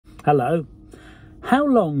Hello. How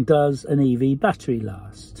long does an EV battery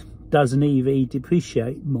last? Does an EV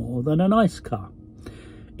depreciate more than an ICE car?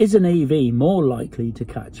 Is an EV more likely to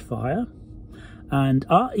catch fire? And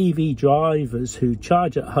are EV drivers who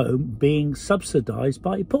charge at home being subsidised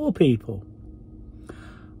by poor people?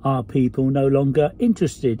 Are people no longer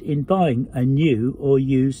interested in buying a new or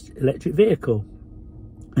used electric vehicle?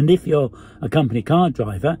 And if you're a company car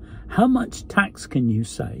driver, how much tax can you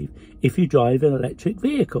save if you drive an electric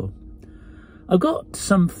vehicle? I've got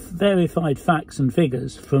some verified facts and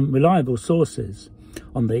figures from reliable sources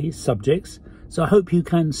on these subjects, so I hope you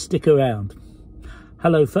can stick around.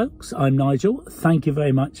 Hello folks, I'm Nigel. Thank you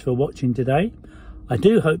very much for watching today. I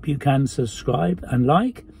do hope you can subscribe and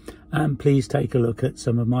like, and please take a look at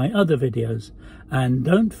some of my other videos. And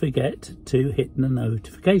don't forget to hit the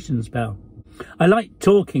notifications bell. I like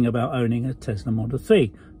talking about owning a Tesla Model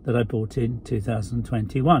 3 that I bought in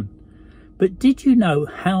 2021. But did you know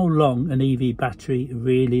how long an EV battery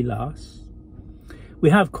really lasts? We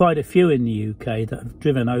have quite a few in the UK that have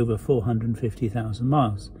driven over 450,000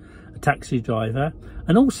 miles. A taxi driver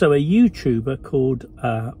and also a YouTuber called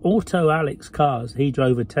Auto Alex Cars. He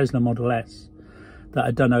drove a Tesla Model S that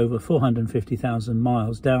had done over 450,000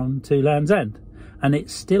 miles down to Land's End, and it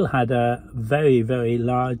still had a very, very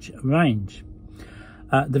large range.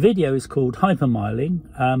 The video is called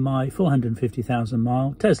Hypermiling, my 450,000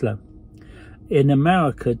 mile Tesla. In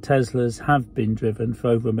America, Teslas have been driven for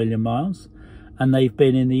over 1 million miles, and they've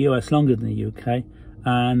been in the US longer than the UK,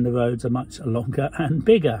 and the roads are much longer and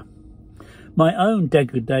bigger. My own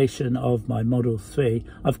degradation of my Model 3,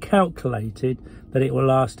 I've calculated that it will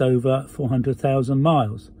last over 400,000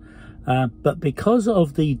 miles. But because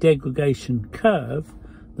of the degradation curve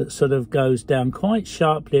that sort of goes down quite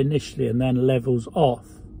sharply initially and then levels off,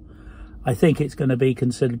 I think it's going to be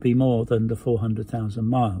considerably more than the 400,000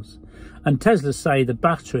 miles. And Tesla say the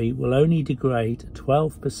battery will only degrade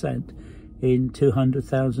 12% in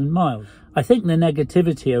 200,000 miles. I think the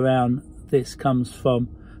negativity around this comes from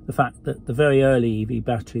the fact that the very early EV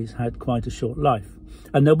batteries had quite a short life.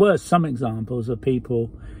 And there were some examples of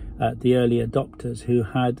people, the early adopters, who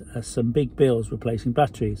had some big bills replacing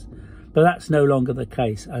batteries. But that's no longer the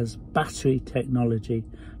case, as battery technology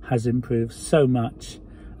has improved so much.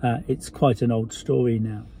 It's quite an old story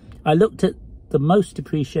now. I looked at the most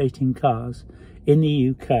depreciating cars in the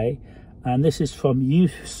UK, and this is from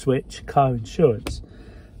Uswitch Car Insurance.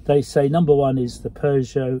 They say number one is the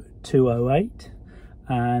Peugeot 208,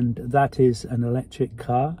 and that is an electric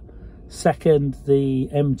car. Second, the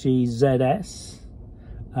MG ZS,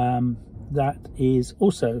 that is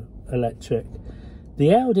also electric.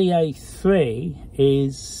 The Audi A3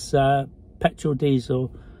 is petrol,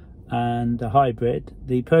 diesel and a hybrid.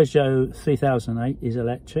 The Peugeot 3008 is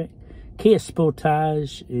electric. Kia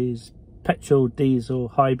Sportage is petrol, diesel,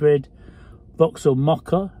 hybrid. Vauxhall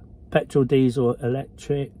Mocha, petrol, diesel,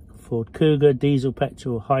 electric. Ford Kuga, diesel,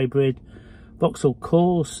 petrol, hybrid. Vauxhall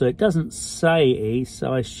Corsa, it doesn't say,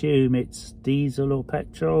 so I assume it's diesel or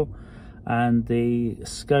petrol. And the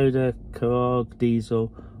Skoda Karoq,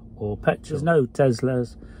 diesel or petrol. There's no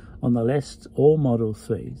Teslas on the list or Model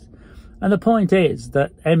 3s. And the point is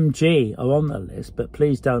that MG are on the list, but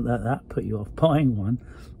please don't let that put you off buying one.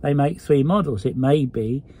 They make 3 models. It may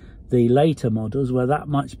be the later models were that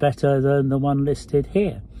much better than the one listed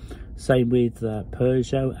here. Same with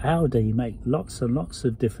Peugeot. Audi make lots and lots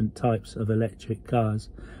of different types of electric cars.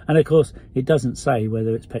 And of course, it doesn't say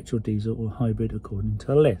whether it's petrol, diesel or hybrid according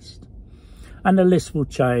to a list. And the list will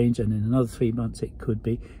change, and in another 3 months it could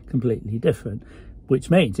be completely different,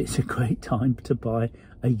 which means it's a great time to buy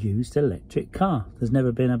a used electric car. There's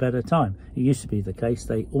never been a better time. It used to be the case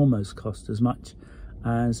they almost cost as much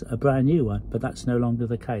as a brand new one, but that's no longer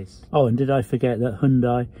the case. Oh, and did I forget that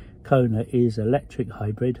Hyundai Kona is electric,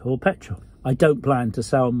 hybrid or petrol. I don't plan to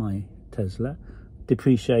sell my Tesla.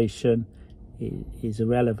 Depreciation is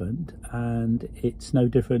irrelevant, and it's no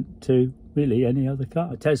different to really any other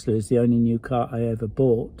car. Tesla is the only new car I ever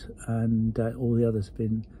bought, and all the others have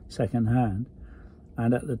been second hand.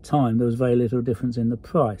 And at the time there was very little difference in the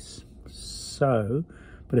price. So,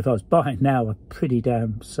 but if I was buying now, I'm pretty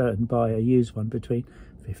damn certain buy a used one between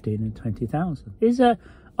 15 and 20,000. Is a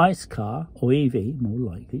ICE car or EV more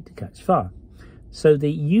likely to catch fire? So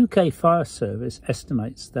the UK Fire Service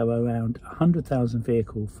estimates there were around 100,000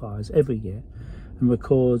 vehicle fires every year, and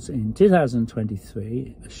records in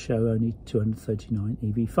 2023 show only 239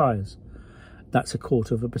 EV fires. That's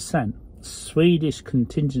 0.25%. Swedish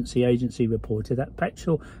contingency agency reported that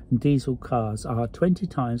petrol and diesel cars are 20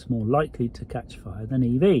 times more likely to catch fire than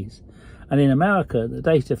EVs. And in America, the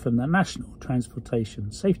data from the National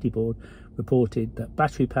Transportation Safety Board reported that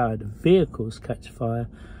battery-powered vehicles catch fire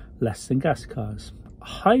less than gas cars.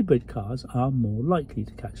 Hybrid cars are more likely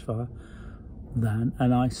to catch fire than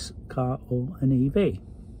an ICE car or an EV.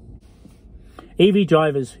 EV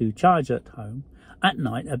drivers who charge at home at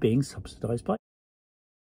night are being subsidised by.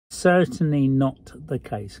 Certainly not the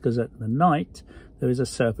case, because at the night there is a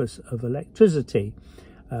surplus of electricity.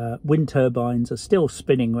 Wind turbines are still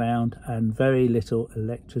spinning round and very little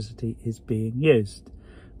electricity is being used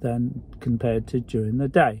than compared to during the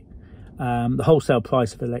day. The wholesale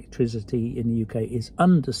price of electricity in the UK is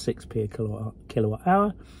under 6p a kilowatt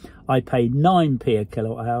hour. I pay 9p a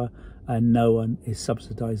kilowatt hour and no one is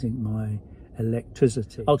subsidising my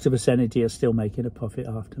electricity. Octopus Energy are still making a profit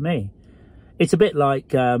after me. It's a bit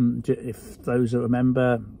like, if those that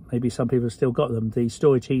remember, maybe some people have still got them, the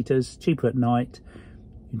storage heaters, cheaper at night.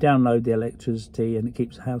 You download the electricity and it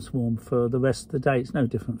keeps the house warm for the rest of the day. It's no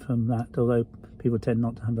different from that, although people tend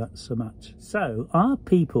not to have that so much. So, are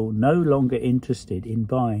people no longer interested in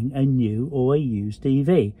buying a new or a used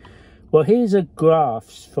EV? Well, here's a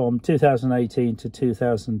graph from 2018 to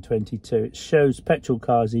 2022. It shows petrol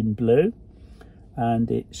cars in blue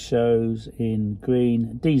and it shows in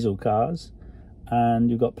green diesel cars.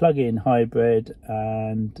 And you've got plug-in hybrid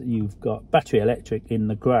and you've got battery electric in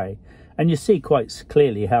the grey. And you see quite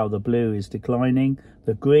clearly how the blue is declining.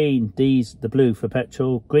 The green, the blue for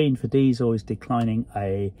petrol, green for diesel is declining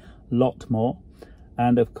a lot more.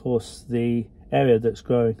 And of course, the area that's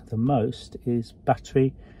growing the most is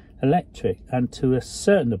battery electric, and to a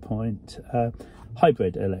certain point,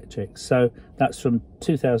 hybrid electric. So that's from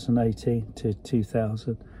 2018 to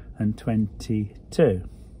 2022.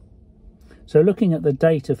 So looking at the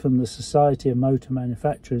data from the Society of Motor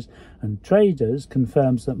Manufacturers and Traders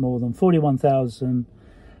confirms that more than 41,000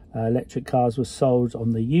 electric cars were sold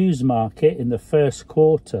on the used market in the first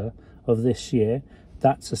quarter of this year.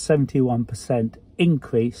 That's a 71%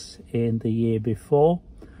 increase in the year before.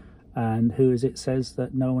 And who is it says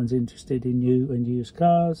that no one's interested in new and used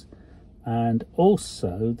cars? And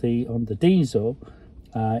also on the diesel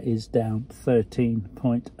is down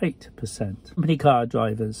 13.8%. Company car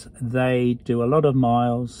drivers, they do a lot of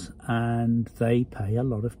miles and they pay a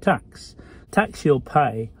lot of tax. Tax you'll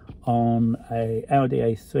pay on a Audi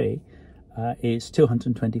A3 is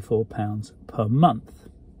 £224 per month.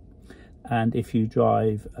 And if you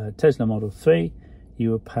drive a Tesla Model 3,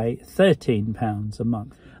 you will pay £13 a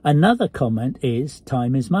month. Another comment is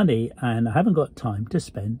time is money and I haven't got time to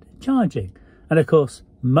spend charging. And of course,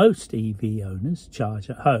 most EV owners charge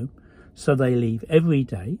at home, so they leave every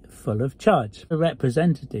day full of charge. As a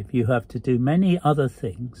representative, you have to do many other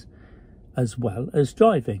things as well as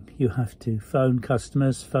driving. You have to phone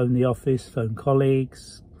customers, phone the office, phone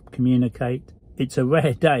colleagues, communicate. It's a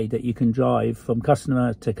rare day that you can drive from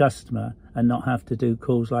customer to customer and not have to do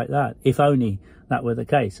calls like that, if only that were the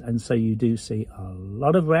case. And so you do see a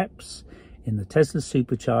lot of reps in the Tesla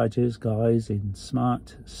superchargers, guys in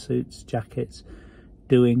smart suits, jackets,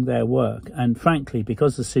 doing their work. And frankly,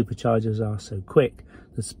 because the superchargers are so quick,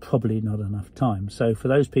 there's probably not enough time. So for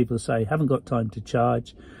those people who say haven't got time to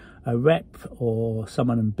charge, a rep or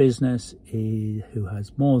someone in business who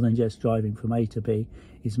has more than just driving from A to B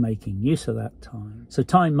is making use of that time. So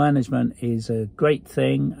time management is a great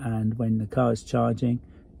thing, and when the car is charging,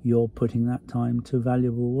 you're putting that time to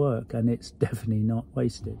valuable work, and it's definitely not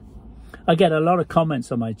wasted. I get a lot of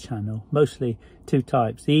comments on my channel, mostly two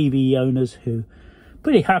types: the EV owners who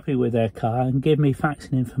pretty happy with their car and give me facts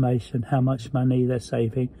and information, how much money they're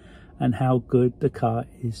saving and how good the car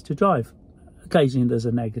is to drive. Occasionally there's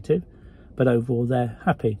a negative, but overall they're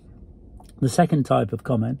happy. The second type of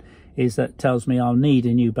comment is that tells me I'll need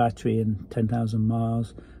a new battery in 10,000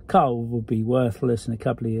 miles, car will be worthless in a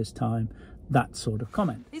couple of years' time, that sort of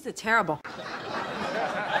comment. These are terrible.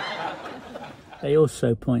 They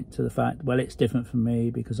also point to the fact, well, it's different for me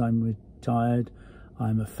because I'm retired,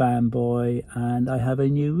 I'm a fanboy, and I have a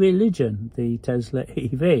new religion, the Tesla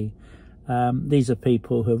EV. These are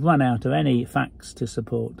people who have run out of any facts to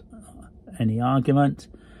support any argument,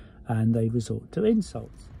 and they resort to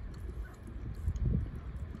insults.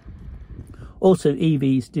 Also,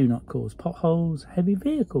 EVs do not cause potholes. Heavy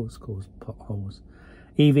vehicles cause potholes.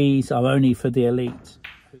 EVs are only for the elite.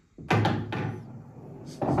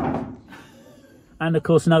 And of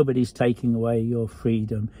course, nobody's taking away your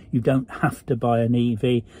freedom. You don't have to buy an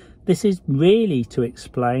EV. This is really to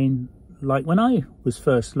explain, like when I was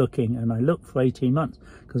first looking, and I looked for 18 months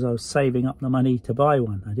because I was saving up the money to buy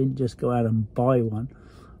one. I didn't just go out and buy one,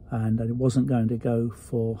 and I wasn't going to go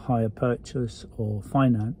for hire purchase or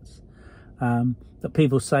finance. That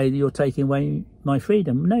people say that you're taking away my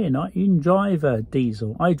freedom. No, you're not. You can drive a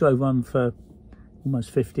diesel. I drove one for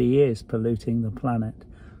almost 50 years, polluting the planet.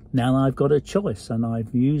 Now I've got a choice, and I'm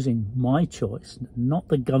using my choice, not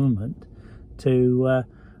the government, to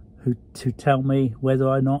tell me whether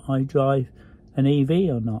or not I drive an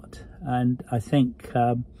EV or not. And I think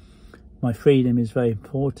my freedom is very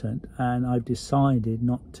important, and I've decided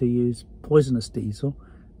not to use poisonous diesel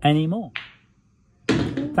anymore.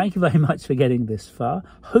 Thank you very much for getting this far.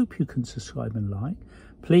 Hope you can subscribe and like.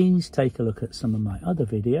 Please take a look at some of my other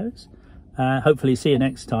videos. Hopefully see you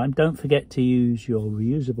next time. Don't forget to use your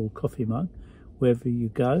reusable coffee mug wherever you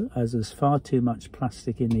go, as there's far too much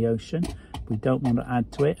plastic in the ocean. We don't want to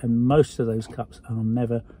add to it, and most of those cups are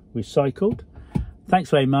never recycled. Thanks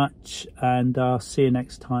very much, and I'll see you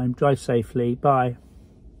next time. Drive safely. Bye.